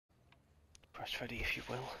Press ready if you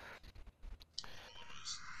will. What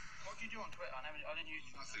do you do on Twitter? I didn't use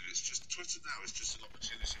it. Nothing. It's just Twitter now is just an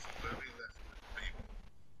opportunity for very left-wing people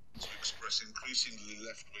to express increasingly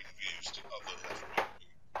left-wing views to other left-wing people.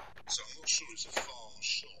 So I'm not sure it's a farm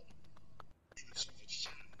shop.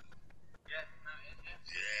 Yeah, no, it is, yeah.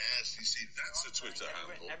 Yes, you see, that's a Twitter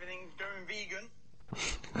handle. Everything's going vegan.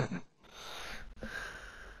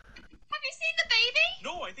 Have you seen the baby?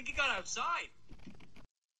 No, I think he got outside.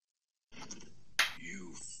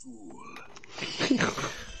 You fool.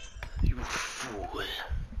 You fool.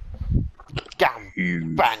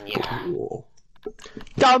 Gambania.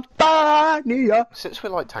 Gambania! Since we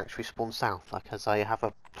like tanks, we spawn south, because I have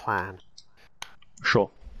a plan.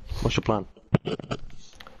 Sure. What's your plan?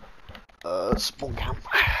 Spawn camp.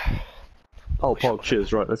 Oh, Pog,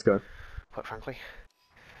 cheers, right, let's go. Quite frankly.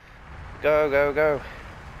 Go, go, go.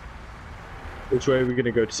 Which way are we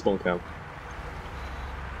gonna go to spawn camp?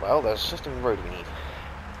 Well, there's a system road we need.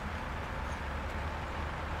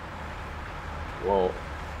 Well,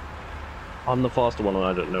 I'm the faster one and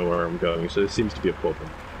I don't know where I'm going, so it seems to be a problem.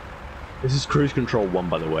 This is cruise control 1,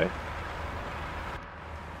 by the way.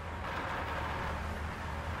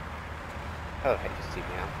 Oh, hey, just see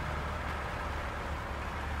me out.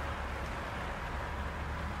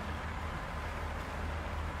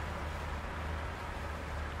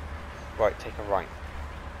 Right, take a right.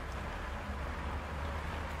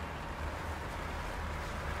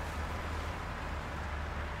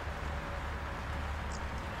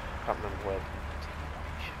 Can't remember where.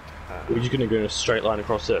 We're just gonna go in a straight line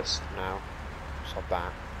across this. No, stop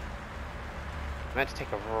that. I meant to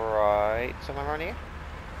take a right somewhere around here.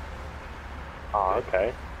 Ah,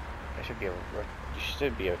 okay. There should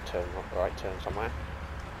be a turn, right turn somewhere.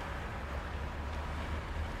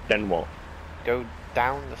 Then what? Go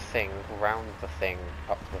down the thing, round the thing,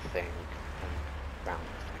 up the thing, and round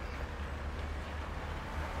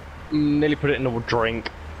the thing. Nearly put it in a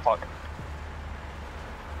drink. Fuck.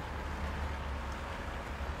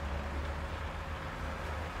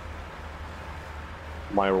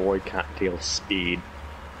 My Roy Cat deals speed.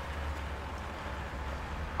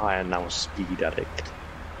 I am now a speed addict.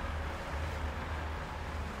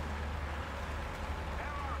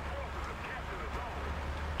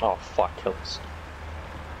 Oh fuck, kills.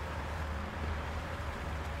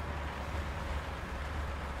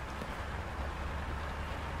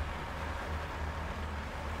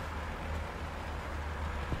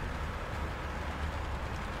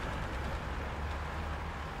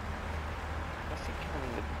 I think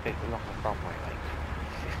having a bit longer runway, like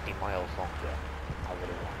 50 miles longer, I would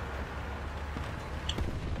have won.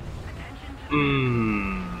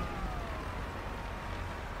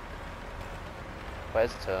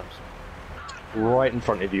 Where's the terms? Right in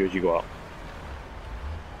front of you as you go up.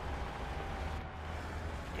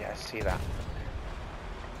 Yeah, I see that.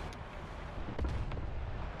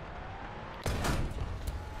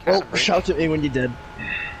 Oh, shout at me when you're dead.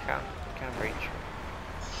 Can't reach.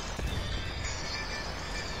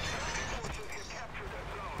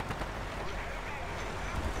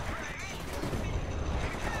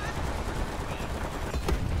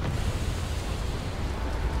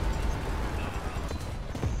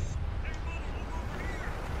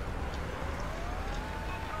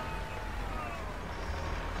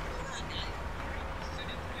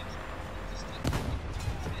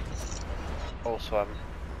 Also, I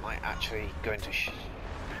might actually go into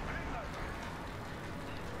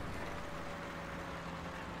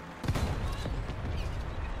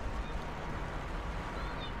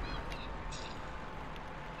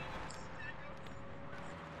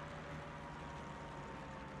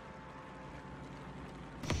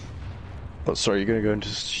Oh, sorry, you're gonna go into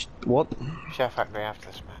what? Share Factory after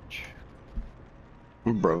this match.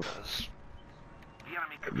 Bro.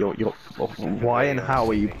 You're why and how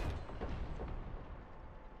are you?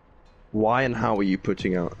 Why and how are you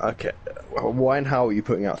putting out? Okay, why and how are you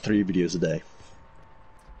putting out 3 videos a day?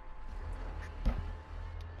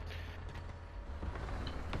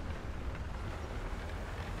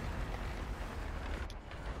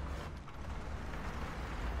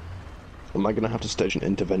 Am I gonna have to stage an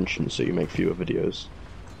intervention so you make fewer videos?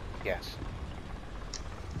 Yes.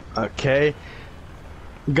 Okay.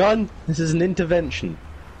 Gun, this is an intervention.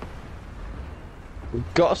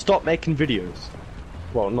 We've got to stop making videos.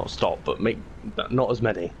 Well, not stop, but make not as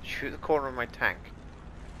many. Shoot the corner of my tank.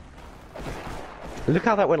 Look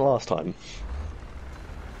how that went last time.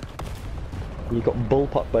 You got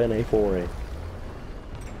bullpucked by an A4A.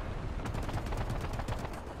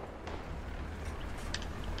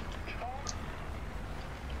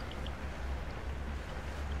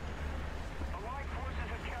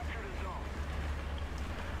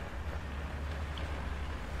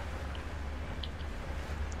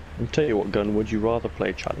 I'll tell you what gun would you rather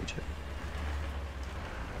play Charlie 2?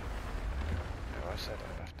 No, I said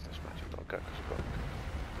after this match I've got to go because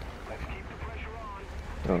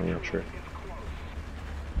Oh yeah, true.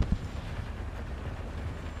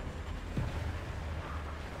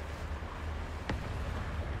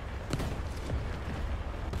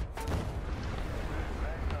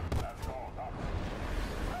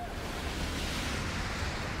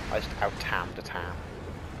 I just out-tammed a tam.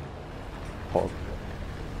 Pog.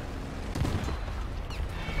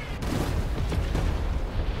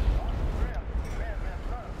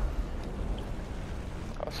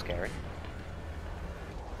 That was scary.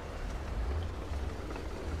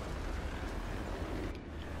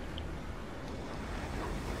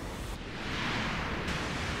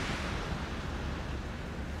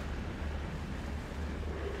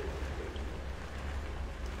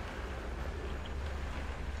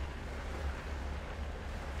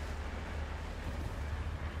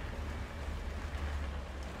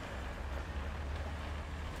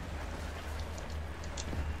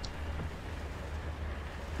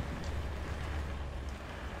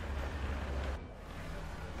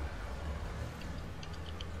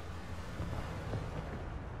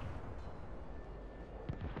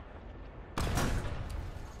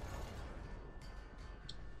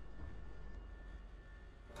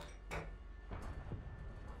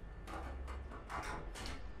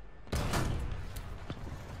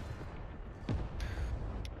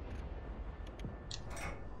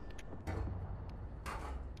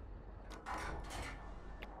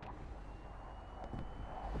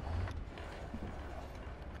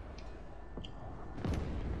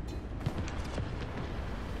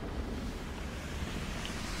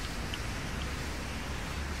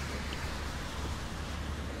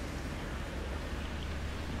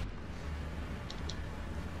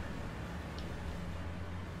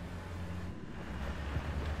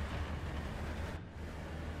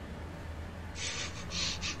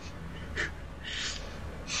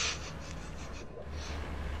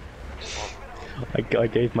 I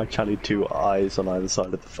gave my Charlie 2 eyes on either side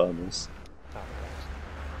of the thermals.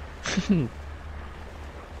 Oh,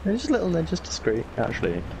 They're just little, they're just discreet.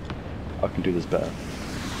 Actually, I can do this better.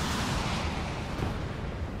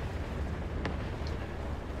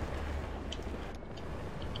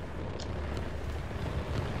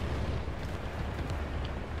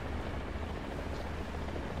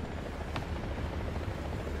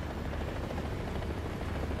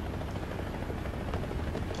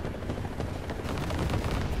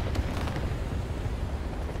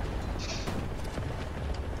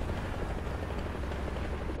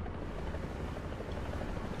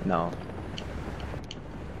 No.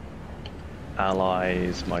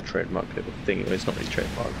 Allies, my trademark little thing. It's not really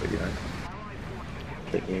trademark, but you know.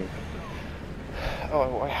 Thingy.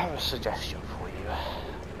 Oh, I have a suggestion for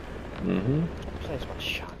you. Mm-hmm. Play as much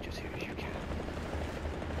Challenger 2 as you can.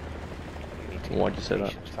 You need to Why'd you say that?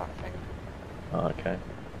 patience for that thing. Oh, okay.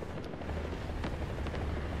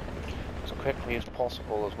 As quickly as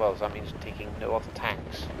possible as well, so that means taking no other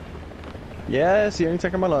tanks. Yeah, it's the only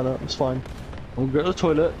tank in my lineup. It's fine. I'm gonna go to the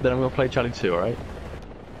toilet, then I'm gonna play Charlie 2, alright?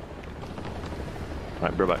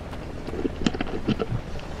 Alright, bro, back.